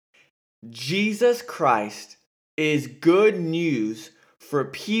Jesus Christ is good news for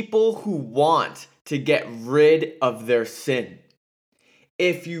people who want to get rid of their sin.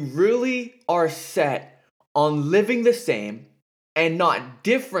 If you really are set on living the same and not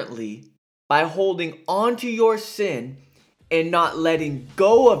differently by holding on to your sin and not letting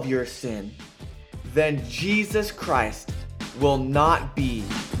go of your sin, then Jesus Christ will not be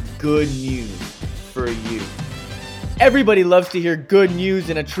good news for you. Everybody loves to hear good news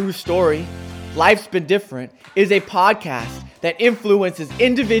and a true story. Life's Been Different is a podcast that influences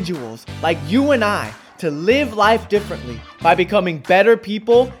individuals like you and I to live life differently by becoming better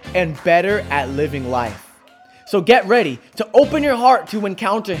people and better at living life. So get ready to open your heart to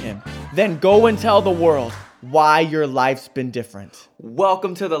encounter Him. Then go and tell the world why your life's been different.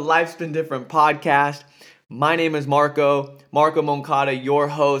 Welcome to the Life's Been Different podcast. My name is Marco Moncada, your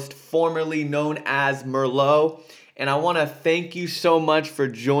host, formerly known as Merlot. And I want to thank you so much for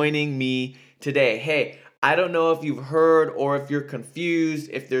joining me today. Hey, I don't know if you've heard or if you're confused,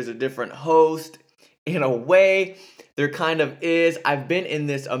 if there's a different host. In a way, there kind of is. I've been in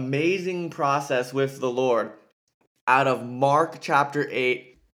this amazing process with the Lord out of Mark chapter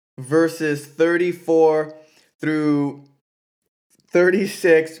 8, verses 34 through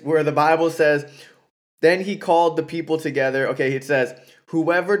 36, where the Bible says, "Then he called the people together." Okay, it says,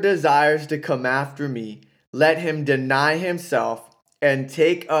 "Whoever desires to come after me, let him deny himself and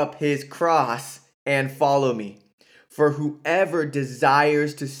take up his cross and follow me. For whoever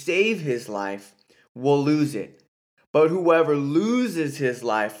desires to save his life will lose it. But whoever loses his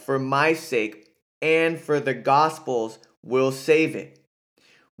life for my sake and for the gospel's will save it.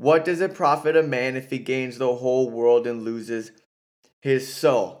 What does it profit a man if he gains the whole world and loses his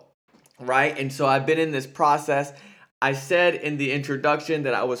soul?" Right? And so I've been in this process. I said in the introduction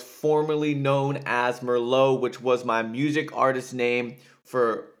that I was formerly known as Merlot, which was my music artist name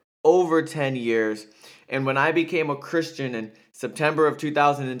for over 10 years. And when I became a Christian in September of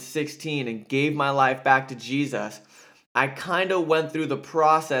 2016 and gave my life back to Jesus, I kind of went through the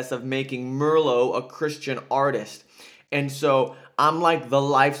process of making Merlot a Christian artist. And so I'm like the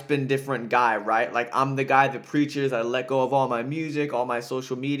Life's Been Different guy, right? Like I'm the guy that preaches, I let go of all my music, all my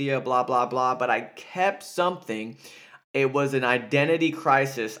social media, blah, blah, blah. But I kept something. It was an identity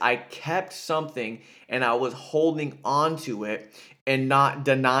crisis. I kept something and I was holding on to it and not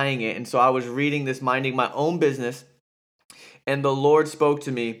denying it. And so I was reading this, minding my own business, and the Lord spoke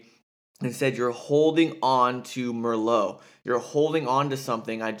to me and said, "You're holding on to Merlot. You're holding on to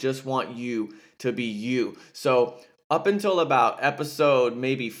something. I just want you to be you." So up until about episode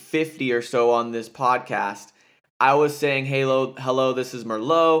maybe 50 or so on this podcast, I was saying, hello, this is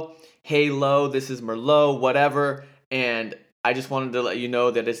Merlot. Hello, this is Merlot, whatever. And I just wanted to let you know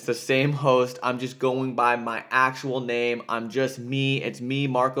that it's the same host. I'm just going by my actual name. I'm just me. It's me,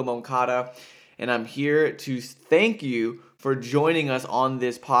 Marco Moncada. And I'm here to thank you for joining us on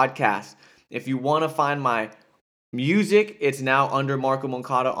this podcast. If you want to find my music, it's now under Marco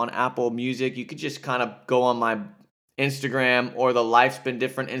Moncada on Apple Music. You could just kind of go on my Instagram or the Life's Been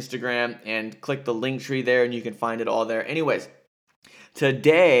Different Instagram and click the link tree there and you can find it all there. Anyways,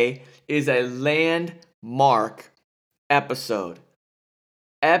 today is a landmark episode.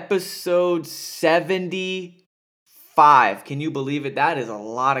 Episode 75. Can you believe it? That is a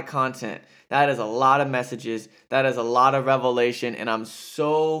lot of content. That is a lot of messages. That is a lot of revelation. And I'm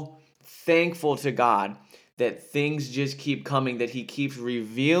so thankful to God that things just keep coming, that He keeps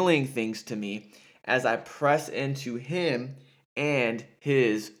revealing things to me as I press into Him and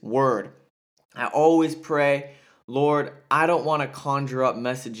His Word. I always pray, Lord, I don't want to conjure up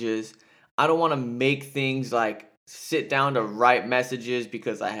messages. I don't want to make things like sit down to write messages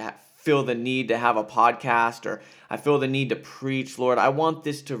because I feel the need to have a podcast or I feel the need to preach. Lord, I want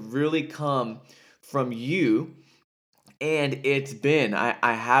this to really come from you. And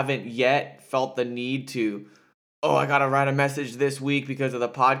I haven't yet felt the need to, I got to write a message this week because of the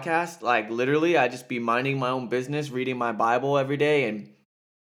podcast. Like literally, I just be minding my own business, reading my Bible every day, and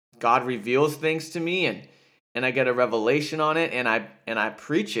God reveals things to me and I get a revelation on it and I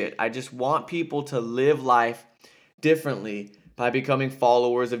preach it. I just want people to live life differently by becoming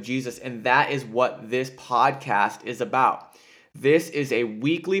followers of Jesus. And that is what this podcast is about. This is a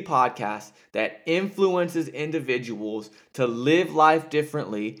weekly podcast that influences individuals to live life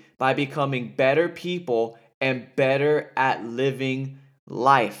differently by becoming better people and better at living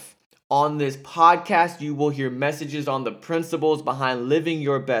life. On this podcast, you will hear messages on the principles behind living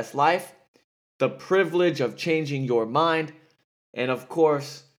your best life, the privilege of changing your mind, and of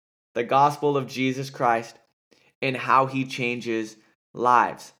course, the gospel of Jesus Christ and how He changes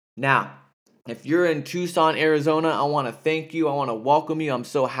lives. Now, If you're in Tucson, Arizona, I want to thank you. I want to welcome you. I'm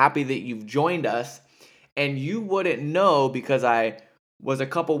so happy that you've joined us. And you wouldn't know, because I was a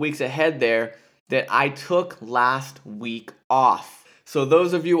couple weeks ahead there, that I took last week off. So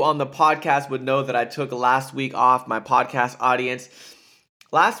those of you on the podcast would know that I took last week off, my podcast audience.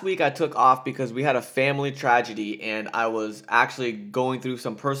 Last week I took off because we had a family tragedy and I was actually going through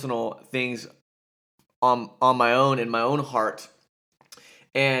some personal things on my own, in my own heart.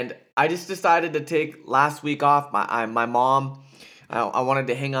 And I just decided to take last week off. My mom, I wanted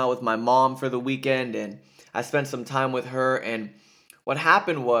to hang out with my mom for the weekend, and I spent some time with her. And what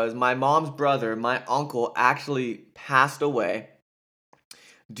happened was my mom's brother, my uncle, actually passed away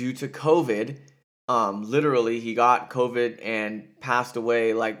due to COVID. Literally, he got COVID and passed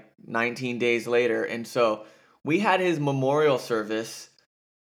away like 19 days later. And so we had his memorial service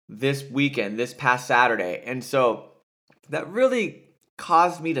this weekend, this past Saturday. And so that really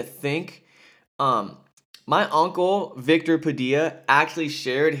caused me to think. My uncle, Victor Padilla, actually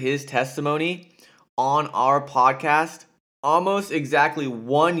shared his testimony on our podcast almost exactly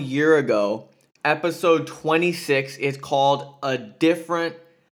 1 year ago. Episode 26 is called A Different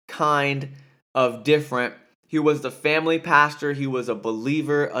Kind of Different. He was the family pastor. He was a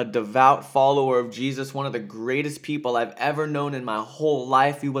believer, a devout follower of Jesus, one of the greatest people I've ever known in my whole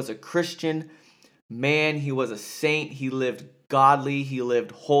life. He was a Christian man. He was a saint. He lived godly. He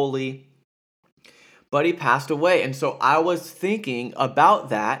lived holy. But he passed away. And so I was thinking about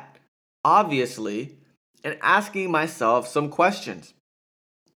that, obviously, and asking myself some questions.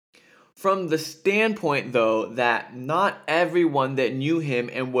 From the standpoint, though, that not everyone that knew him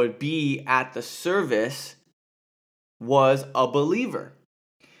and would be at the service was a believer.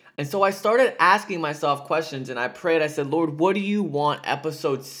 And so I started asking myself questions, and I prayed. I said, Lord, what do you want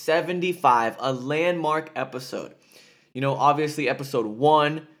episode 75, a landmark episode? You know, obviously episode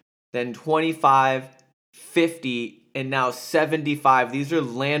 1, then 25, 50, and now 75. These are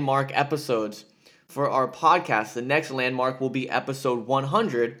landmark episodes for our podcast. The next landmark will be episode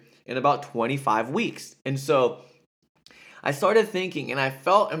 100 in about 25 weeks. And so I started thinking, and I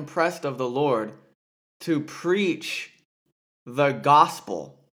felt impressed of the Lord to preach the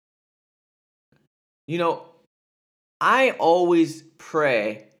gospel. You know, I always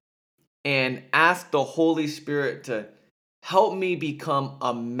pray and ask the Holy Spirit to help me become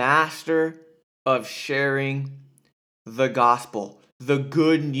a master of sharing the gospel, the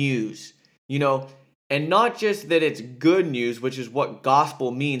good news, you know, and not just that it's good news, which is what gospel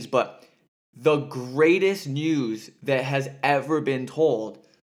means, but the greatest news that has ever been told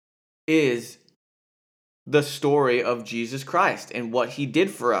is the story of Jesus Christ and what he did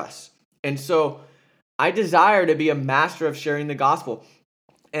for us. And so I desire to be a master of sharing the gospel.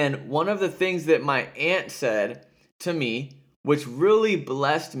 And one of the things that my aunt said to me, which really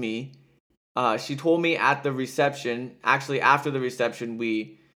blessed me, she told me at the reception, actually after the reception,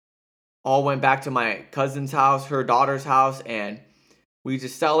 we all went back to my cousin's house, her daughter's house, and we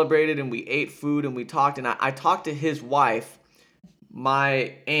just celebrated and we ate food and we talked. And I talked to his wife,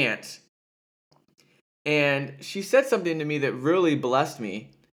 my aunt, and she said something to me that really blessed me.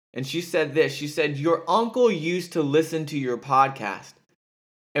 And she said this, she said, your uncle used to listen to your podcast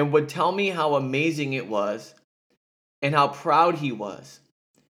and would tell me how amazing it was and how proud he was.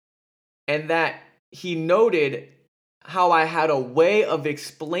 And that he noted how I had a way of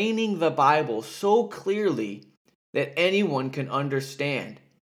explaining the Bible so clearly that anyone can understand,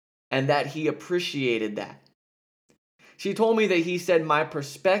 and that he appreciated that. She told me that he said my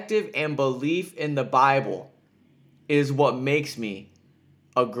perspective and belief in the Bible is what makes me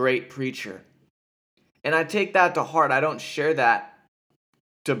a great preacher. And I take that to heart. I don't share that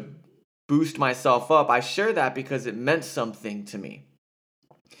to boost myself up. I share that because it meant something to me.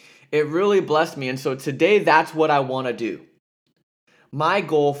 It really blessed me. And so today, that's what I want to do. My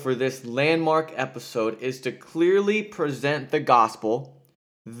goal for this landmark episode is to clearly present the gospel,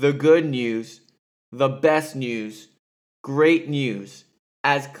 the good news, the best news, great news,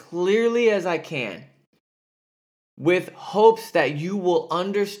 as clearly as I can, with hopes that you will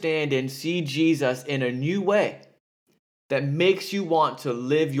understand and see Jesus in a new way that makes you want to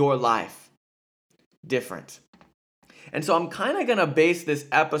live your life different. And so I'm kind of going to base this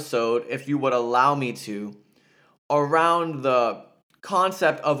episode, if you would allow me to, around the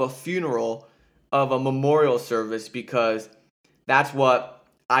concept of a funeral, of a memorial service, because that's what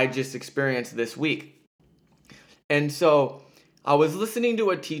I just experienced this week. And so I was listening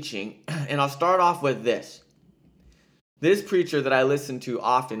to a teaching, and I'll start off with this. This preacher that I listen to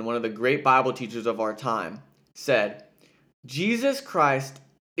often, one of the great Bible teachers of our time, said, Jesus Christ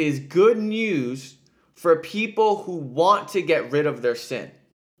is good news for people who want to get rid of their sin.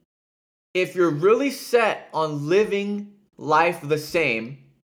 If you're really set on living life the same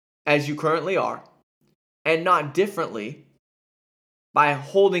as you currently are and not differently, by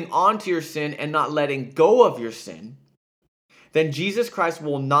holding on to your sin and not letting go of your sin, then Jesus Christ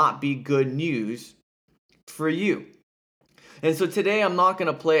will not be good news for you. And so today I'm not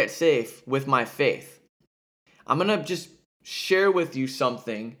going to play it safe with my faith. I'm going to just share with you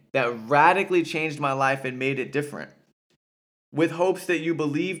something that radically changed my life and made it different, with hopes that you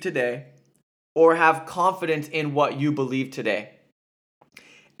believe today or have confidence in what you believe today.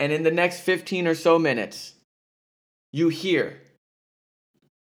 And in the next 15 or so minutes, you hear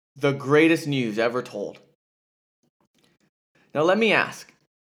the greatest news ever told. Now let me ask,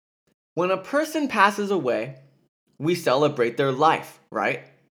 when a person passes away, we celebrate their life, right?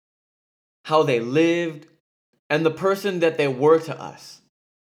 How they lived and the person that they were to us.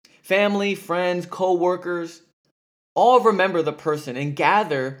 Family, friends, co-workers, all remember the person and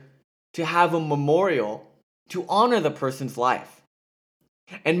gather to have a memorial to honor the person's life.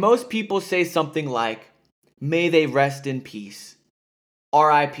 And most people say something like, "May they rest in peace,"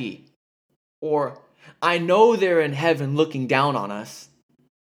 RIP, or "I know they're in heaven looking down on us.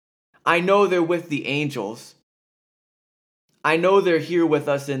 I know they're with the angels. I know they're here with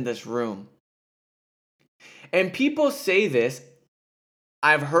us in this room." And people say this,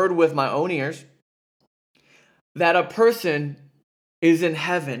 I've heard with my own ears, that a person is in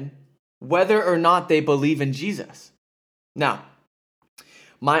heaven whether or not they believe in Jesus. Now,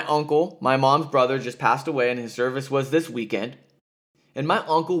 my uncle, my mom's brother, just passed away and his service was this weekend. And my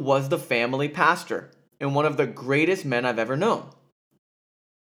uncle was the family pastor and one of the greatest men I've ever known.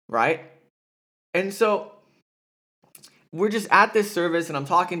 Right? And so we're just at this service and I'm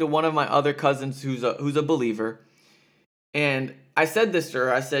talking to one of my other cousins who's a believer. And I said this to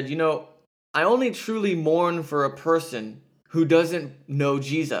her. I said, I only truly mourn for a person who doesn't know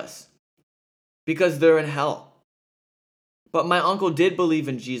Jesus because they're in hell. But my uncle did believe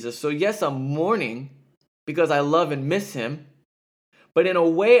in Jesus. So yes, I'm mourning because I love and miss him. But in a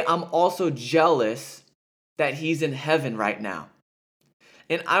way, I'm also jealous that he's in heaven right now.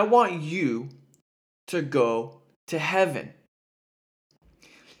 And I want you to go to heaven.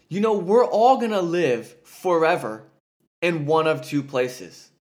 We're all going to live forever in one of two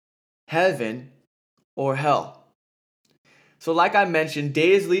places, heaven or hell. So like I mentioned,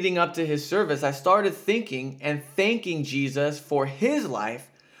 days leading up to his service, I started thinking and thanking Jesus for his life,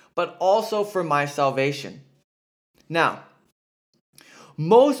 but also for my salvation. Now,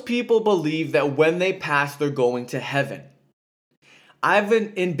 most people believe that when they pass, they're going to heaven. I've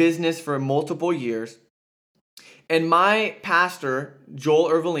been in business for multiple years, and my pastor,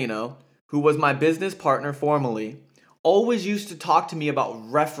 Joel Ervolino, who was my business partner formerly, always used to talk to me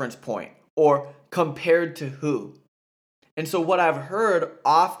about reference point or compared to who. And so what I've heard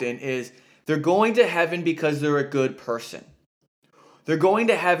often is they're going to heaven because they're a good person. They're going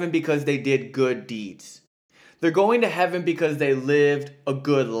to heaven because they did good deeds. They're going to heaven because they lived a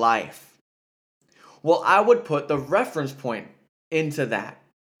good life. Well, I would put the reference point into that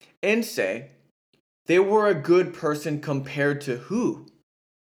and say they were a good person compared to who?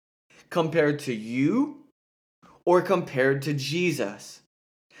 Compared to you or compared to Jesus?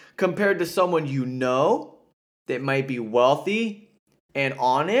 Compared to someone you know that might be wealthy and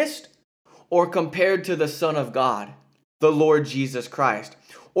honest, or compared to the Son of God, the Lord Jesus Christ,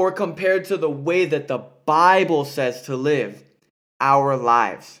 or compared to the way that the Bible says to live our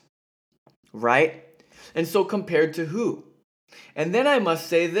lives, right? And so compared to who? And then I must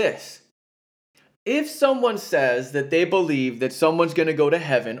say this. If someone says that they believe that someone's going to go to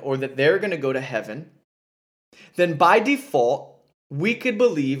heaven or that they're going to go to heaven, then by default, we could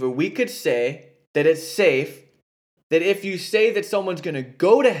believe or we could say that it's safe that if you say that someone's going to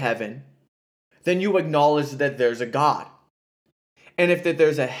go to heaven, then you acknowledge that there's a God. And if that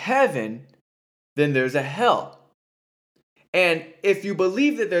there's a heaven, then there's a hell. And if you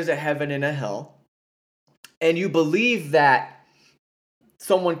believe that there's a heaven and a hell, and you believe that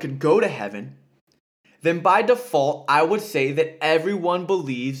someone could go to heaven, then by default, I would say that everyone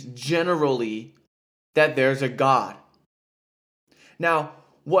believes generally that there's a God. Now,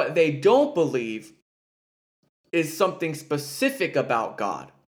 what they don't believe is something specific about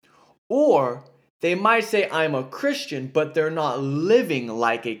God. Or they might say, I'm a Christian, but they're not living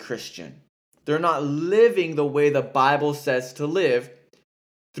like a Christian. They're not living the way the Bible says to live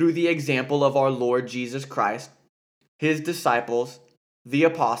through the example of our Lord Jesus Christ, his disciples, the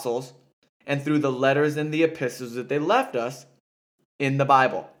apostles, and through the letters and the epistles that they left us in the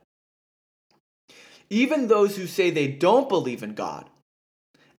Bible. Even those who say they don't believe in God,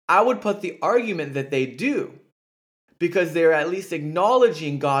 I would put the argument that they do, because they're at least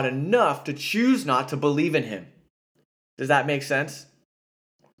acknowledging God enough to choose not to believe in him. Does that make sense?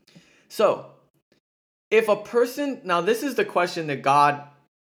 So, if a person, now this is the question that God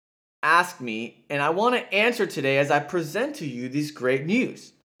asked me, and I want to answer today as I present to you these great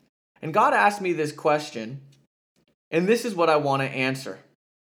news. And God asked me this question, and this is what I want to answer.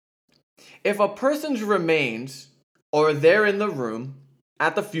 If a person's remains are there in the room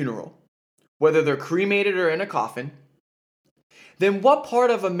at the funeral, whether they're cremated or in a coffin, then what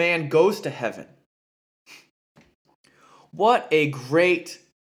part of a man goes to heaven? What a great,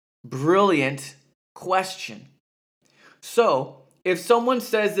 brilliant question. So, if someone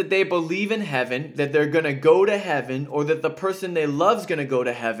says that they believe in heaven, that they're going to go to heaven, or that the person they love is going to go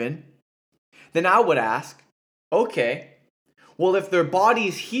to heaven, then I would ask, okay, well, if their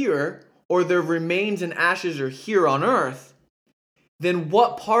body's here, or their remains and ashes are here on earth, then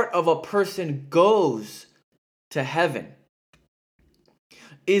what part of a person goes to heaven?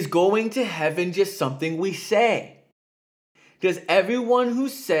 Is going to heaven just something we say? Because everyone who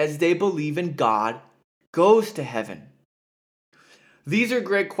says they believe in God goes to heaven. These are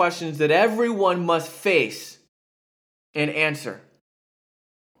great questions that everyone must face and answer.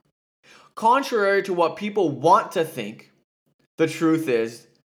 Contrary to what people want to think, the truth is,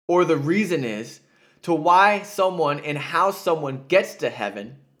 or the reason is, to why someone and how someone gets to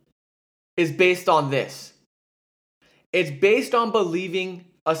heaven is based on this. It's based on believing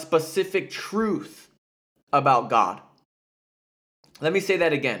a specific truth about God. Let me say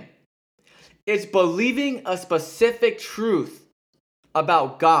that again. It's believing a specific truth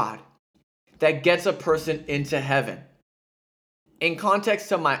about God that gets a person into heaven. In context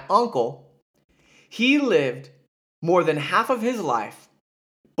to my uncle, he lived more than half of his life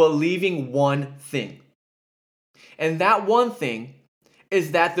believing one thing. And that one thing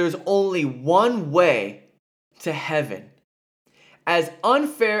is that there's only one way to heaven. As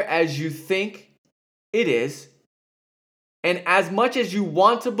unfair as you think it is, and as much as you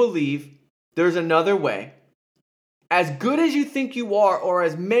want to believe there's another way, as good as you think you are, or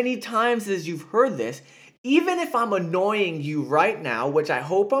as many times as you've heard this, even if I'm annoying you right now, which I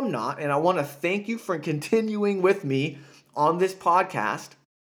hope I'm not, and I want to thank you for continuing with me on this podcast,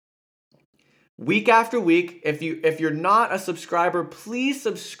 week after week, if you're not a subscriber, please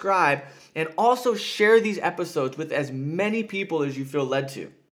subscribe and also share these episodes with as many people as you feel led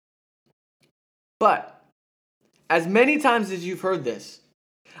to. But as many times as you've heard this,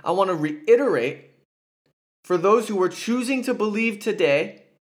 I want to reiterate for those who are choosing to believe today,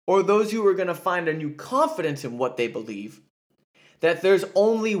 or those who are going to find a new confidence in what they believe, that there's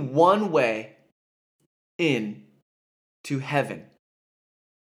only one way in to heaven.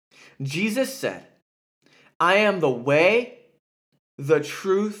 Jesus said, I am the way, the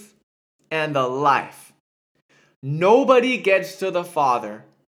truth, and the life. Nobody gets to the Father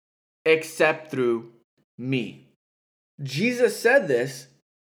except through me. Jesus said this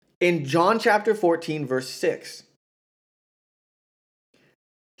in John chapter 14, verse 6.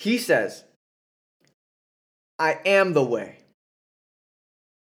 He says, I am the way.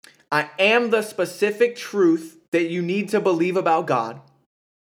 I am the specific truth that you need to believe about God.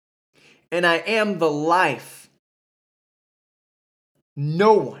 And I am the life.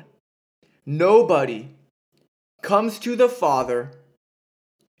 No one, nobody comes to the Father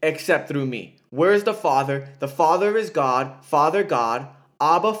except through me. Where's the Father? The Father is God, Father God,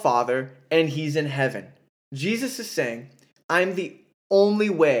 Abba Father, and He's in heaven. Jesus is saying, I'm the only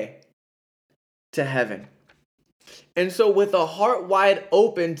way to heaven. And so with a heart wide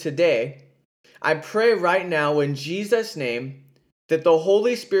open today, I pray right now in Jesus' name that the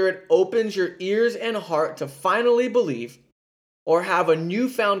Holy Spirit opens your ears and heart to finally believe or have a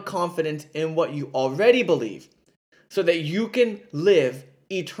newfound confidence in what you already believe so that you can live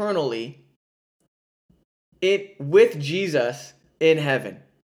eternally with Jesus in heaven.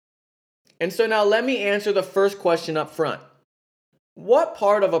 And so now let me answer the first question up front. What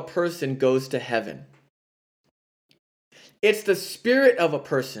part of a person goes to heaven? It's the spirit of a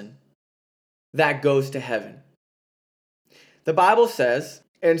person that goes to heaven. The Bible says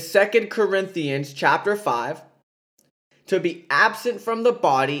in 2 Corinthians chapter 5, to be absent from the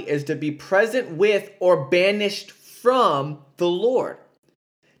body is to be present with or banished from the Lord.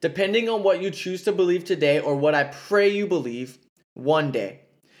 Depending on what you choose to believe today or what I pray you believe one day.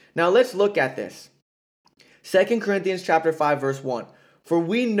 Now let's look at this. 2 Corinthians chapter 5 verse 1. For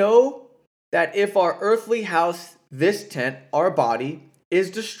we know that if our earthly house, this tent, our body, is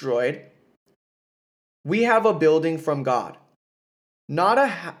destroyed, we have a building from God. Not a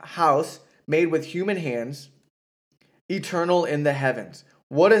house made with human hands, eternal in the heavens.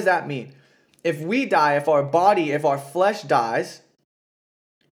 What does that mean? if we die, if our flesh dies,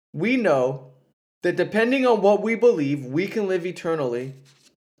 we know that depending on what we believe, we can live eternally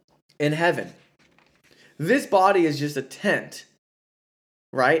in heaven. This body is just a tent,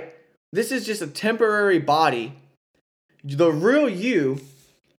 right? This is just a temporary body. The real you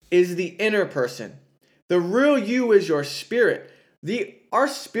is the inner person. The real you is your spirit. Our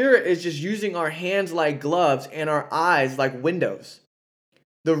spirit is just using our hands like gloves and our eyes like windows.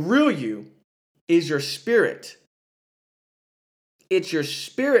 The real you is your spirit. It's your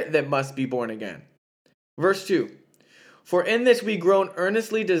spirit that must be born again. Verse 2. For in this we groan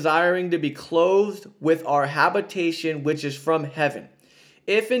earnestly desiring to be clothed with our habitation which is from heaven.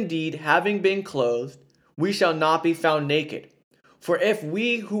 If indeed, having been clothed, we shall not be found naked. For if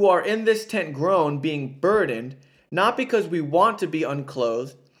we who are in this tent groan, being burdened, not because we want to be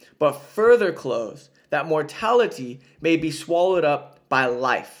unclothed, but further clothed, that mortality may be swallowed up by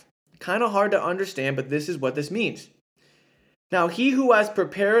life. Kind of hard to understand, but this is what this means. Now he who has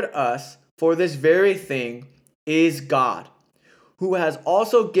prepared us for this very thing is God, who has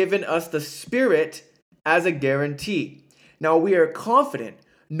also given us the Spirit as a guarantee. Now we are confident,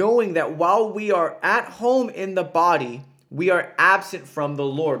 knowing that while we are at home in the body, we are absent from the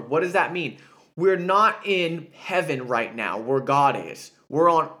Lord. What does that mean? We're not in heaven right now where God is. We're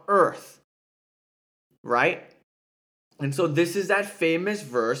on earth, right? And so this is that famous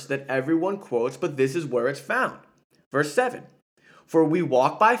verse that everyone quotes, but this is where it's found. Verse 7, for we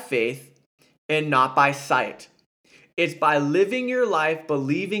walk by faith and not by sight. It's by living your life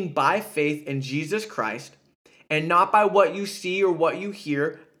believing by faith in Jesus Christ and not by what you see or what you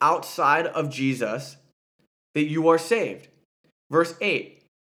hear outside of Jesus that you are saved. Verse 8,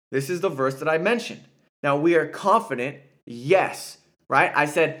 this is the verse that I mentioned. Now we are confident, yes, right? I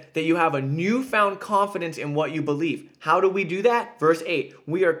said that you have a newfound confidence in what you believe. How do we do that? Verse 8,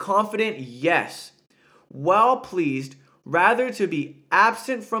 we are confident, yes, well pleased, rather to be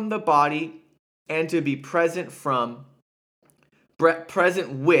absent from the body and to be present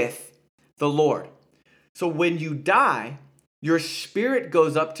with the Lord. So when you die, your spirit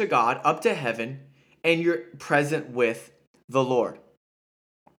goes up to God, up to heaven, and you're present with the Lord.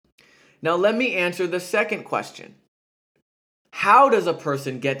 Now let me answer the second question. How does a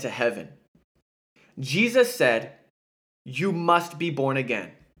person get to heaven? Jesus said, you must be born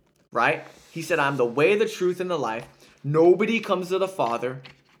again, right? He said, I'm the way, the truth, and the life. Nobody comes to the Father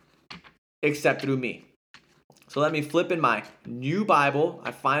except through me. So let me flip in my new Bible.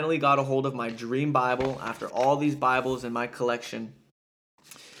 I finally got a hold of my dream Bible after all these Bibles in my collection.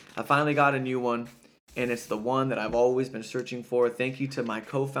 I finally got a new one, and it's the one that I've always been searching for. Thank you to my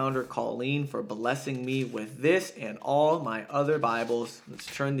co-founder, Colleen, for blessing me with this and all my other Bibles. Let's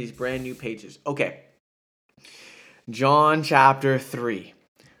turn these brand new pages. Okay, John chapter 3.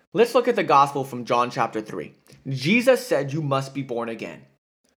 Let's look at the gospel from John chapter 3. Jesus said you must be born again.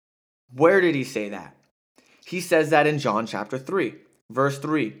 Where did he say that? He says that in John chapter 3, verse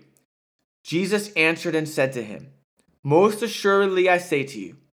 3. Jesus answered and said to him, most assuredly I say to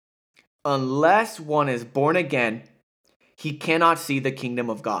you, unless one is born again, he cannot see the kingdom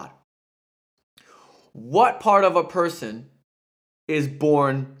of God. What part of a person is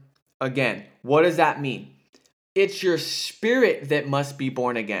born again? What does that mean? It's your spirit that must be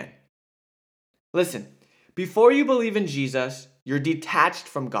born again. Listen, before you believe in Jesus, you're detached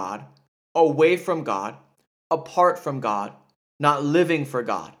from God, away from God, apart from God, not living for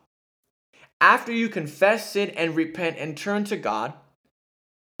God. After you confess sin and repent and turn to God,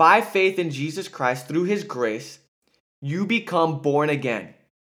 by faith in Jesus Christ through his grace, you become born again.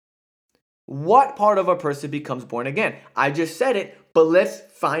 What part of a person becomes born again? I just said it, but let's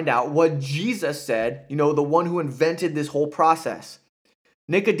find out what Jesus said, the one who invented this whole process.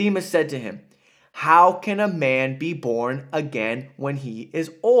 Nicodemus said to him, how can a man be born again when he is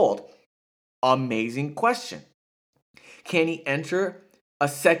old? Amazing question. Can he enter a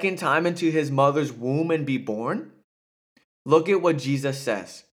second time into his mother's womb and be born? Look at what Jesus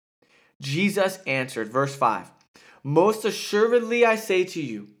says. Jesus answered, verse 5, most assuredly I say to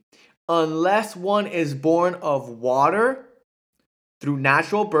you, unless one is born of water through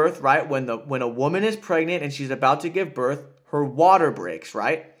natural birth, right? When a woman is pregnant and she's about to give birth, her water breaks,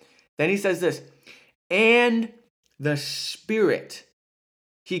 right? Then he says this, and the Spirit,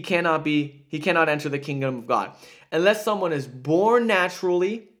 he cannot enter the kingdom of God. Unless someone is born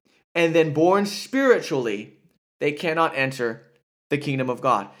naturally and then born spiritually, they cannot enter the kingdom of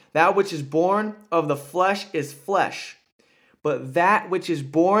God. That which is born of the flesh is flesh, but that which is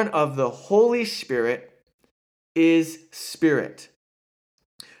born of the Holy Spirit is spirit.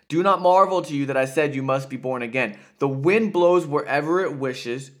 Do not marvel to you that I said you must be born again. The wind blows wherever it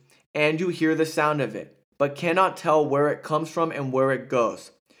wishes, and you hear the sound of it, but cannot tell where it comes from and where it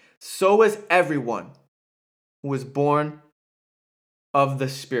goes. So is everyone who is born of the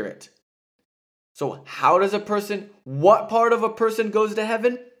Spirit. So what part of a person goes to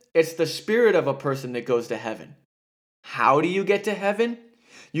heaven? It's the spirit of a person that goes to heaven. How do you get to heaven?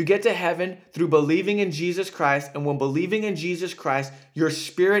 You get to heaven through believing in Jesus Christ, and when believing in Jesus Christ, your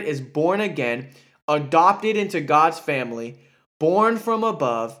spirit is born again, adopted into God's family, born from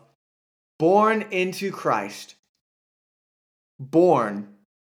above, born into Christ, born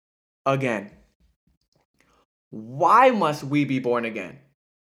again. Why must we be born again?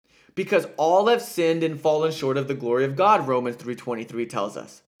 Because all have sinned and fallen short of the glory of God, Romans 3:23 tells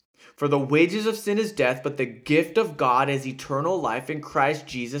us. For the wages of sin is death, but the gift of God is eternal life in Christ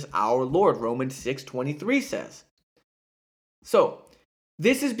Jesus our Lord, Romans 6:23 says. So,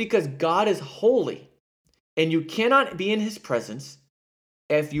 this is because God is holy, and you cannot be in his presence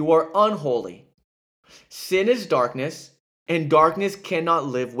if you are unholy. Sin is darkness, and darkness cannot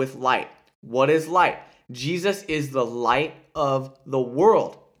live with light. What is light? Jesus is the light of the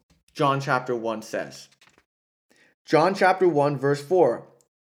world, John chapter 1 says. John chapter 1 verse 4.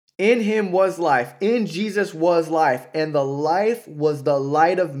 In him was life, in Jesus was life, and the life was the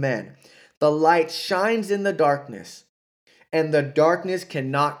light of men. The light shines in the darkness, and the darkness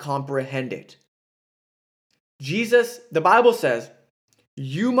cannot comprehend it. The Bible says,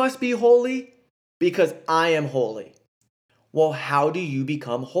 you must be holy because I am holy. Well, how do you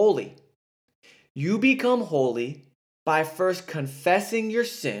become holy? You become holy by first confessing your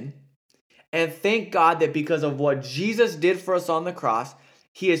sin, and thank God that because of what Jesus did for us on the cross,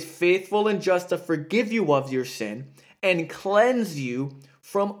 he is faithful and just to forgive you of your sin and cleanse you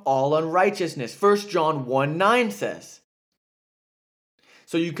from all unrighteousness. 1 John 1:9 says.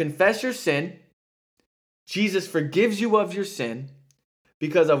 So you confess your sin. Jesus forgives you of your sin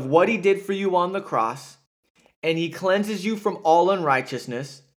because of what he did for you on the cross, and he cleanses you from all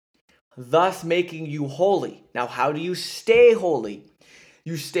unrighteousness, thus making you holy. Now, how do you stay holy?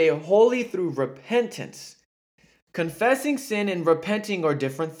 You stay holy through repentance. Confessing sin and repenting are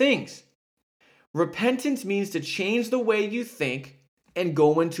different things. Repentance means to change the way you think and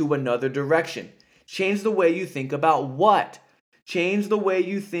go into another direction. Change the way you think about what? Change the way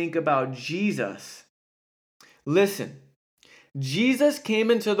you think about Jesus. Listen, Jesus came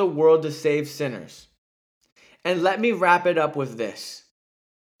into the world to save sinners. And let me wrap it up with this.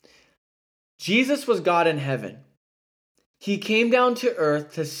 Jesus was God in heaven. He came down to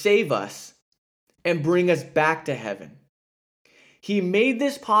earth to save us and bring us back to heaven. He made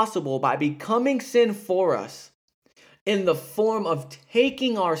this possible by becoming sin for us in the form of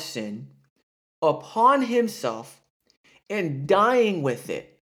taking our sin upon himself and dying with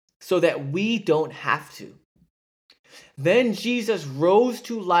it so that we don't have to. Then Jesus rose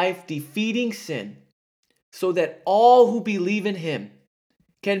to life, defeating sin, so that all who believe in him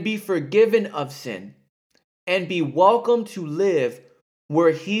can be forgiven of sin and be welcome to live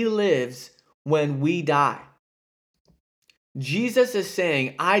where he lives when we die. Jesus is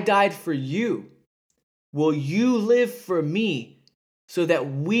saying, I died for you. Will you live for me so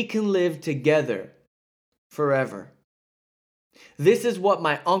that we can live together forever? This is what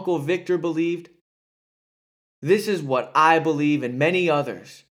my Uncle Victor believed. This is what I believe and many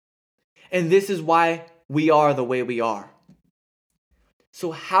others. And this is why we are the way we are.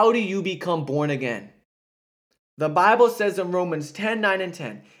 So how do you become born again? The Bible says in Romans 10:9 and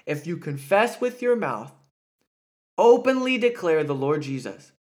 10, if you confess with your mouth, openly declare the Lord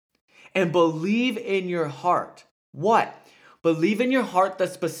Jesus, and believe in your heart. What? Believe in your heart the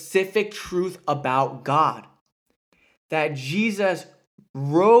specific truth about God. That Jesus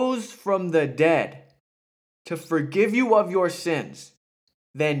rose from the dead to forgive you of your sins.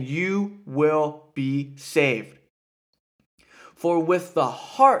 Then you will be saved. For with the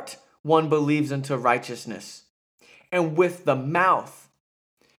heart one believes unto righteousness, and with the mouth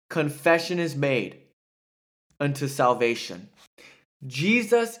confession is made unto salvation.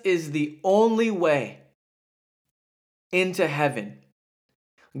 Jesus is the only way into heaven.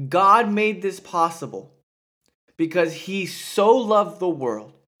 God made this possible because he so loved the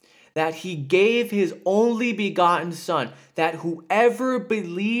world that he gave his only begotten Son, that whoever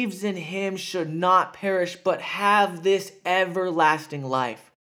believes in him should not perish but have this everlasting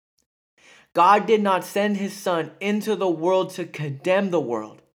life. God did not send his Son into the world to condemn the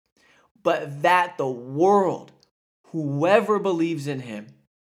world, but that the world, whoever believes in him,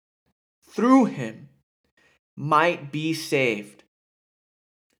 through him, might be saved.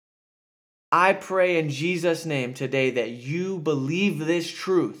 I pray in Jesus' name today that you believe this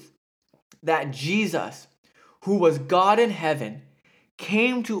truth, that Jesus, who was God in heaven,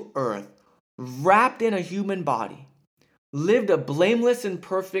 came to earth, wrapped in a human body, lived a blameless and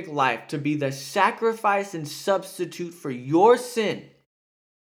perfect life to be the sacrifice and substitute for your sin,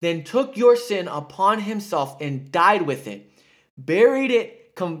 then took your sin upon himself and died with it, buried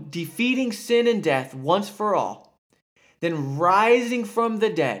it, defeating sin and death once for all, then rising from the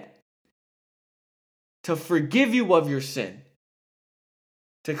dead to forgive you of your sin,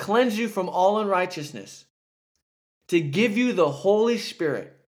 to cleanse you from all unrighteousness, to give you the Holy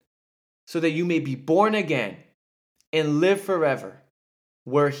Spirit so that you may be born again and live forever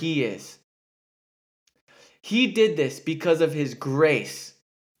where he is. He did this because of his grace.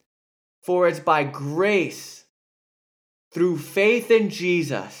 For it's by grace, through faith in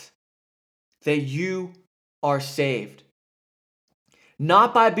Jesus, that you are saved.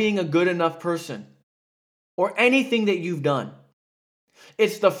 Not by being a good enough person or anything that you've done.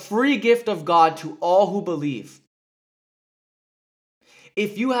 It's the free gift of God to all who believe.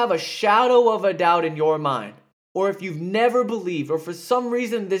 If you have a shadow of a doubt in your mind, or if you've never believed, or for some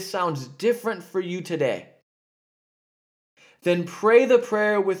reason this sounds different for you today, then pray the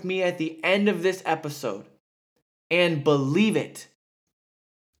prayer with me at the end of this episode and believe it.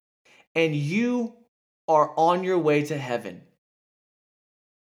 And you are on your way to heaven,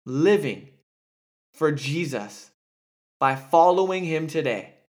 living for Jesus by following him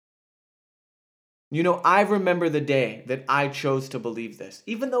today. You know, I remember the day that I chose to believe this.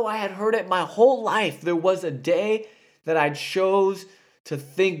 Even though I had heard it my whole life, there was a day that I chose to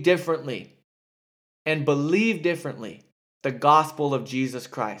think differently and believe differently the gospel of Jesus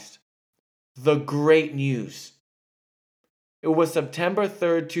Christ, the great news. It was September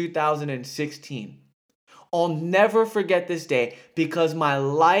 3rd, 2016. I'll never forget this day because my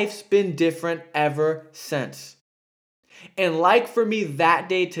life's been different ever since. And like for me that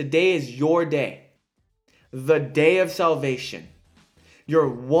day, today is your day. The day of salvation. You're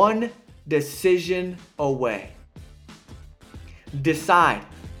one decision away. Decide,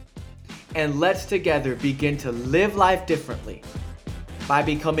 and let's together begin to live life differently by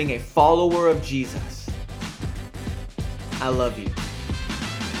becoming a follower of Jesus. I love you.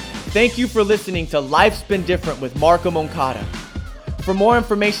 Thank you for listening to Life's Been Different with Marco Moncada. For more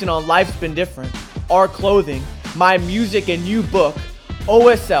information on Life's Been Different, our clothing, my music, and new book,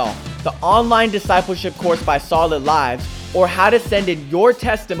 OSL, the online discipleship course by Solid Lives, or how to send in your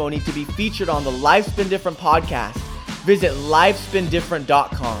testimony to be featured on the Life's Been Different podcast, visit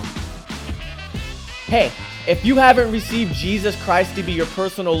lifesbeendifferent.com. Hey, if you haven't received Jesus Christ to be your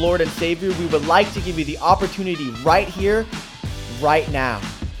personal Lord and Savior, we would like to give you the opportunity right here, right now.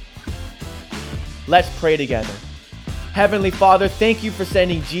 Let's pray together. Heavenly Father, thank you for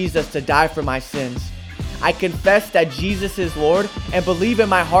sending Jesus to die for my sins. I confess that Jesus is Lord and believe in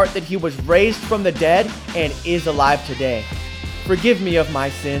my heart that he was raised from the dead and is alive today. Forgive me of my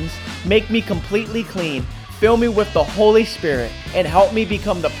sins, make me completely clean, fill me with the Holy Spirit, and help me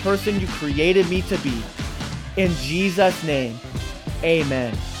become the person you created me to be. In Jesus' name,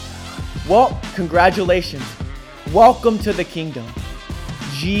 amen. Well, congratulations. Welcome to the kingdom.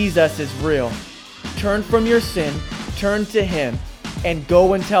 Jesus is real. Turn from your sin, turn to him, and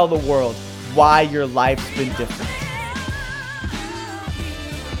go and tell the world why your life's been different.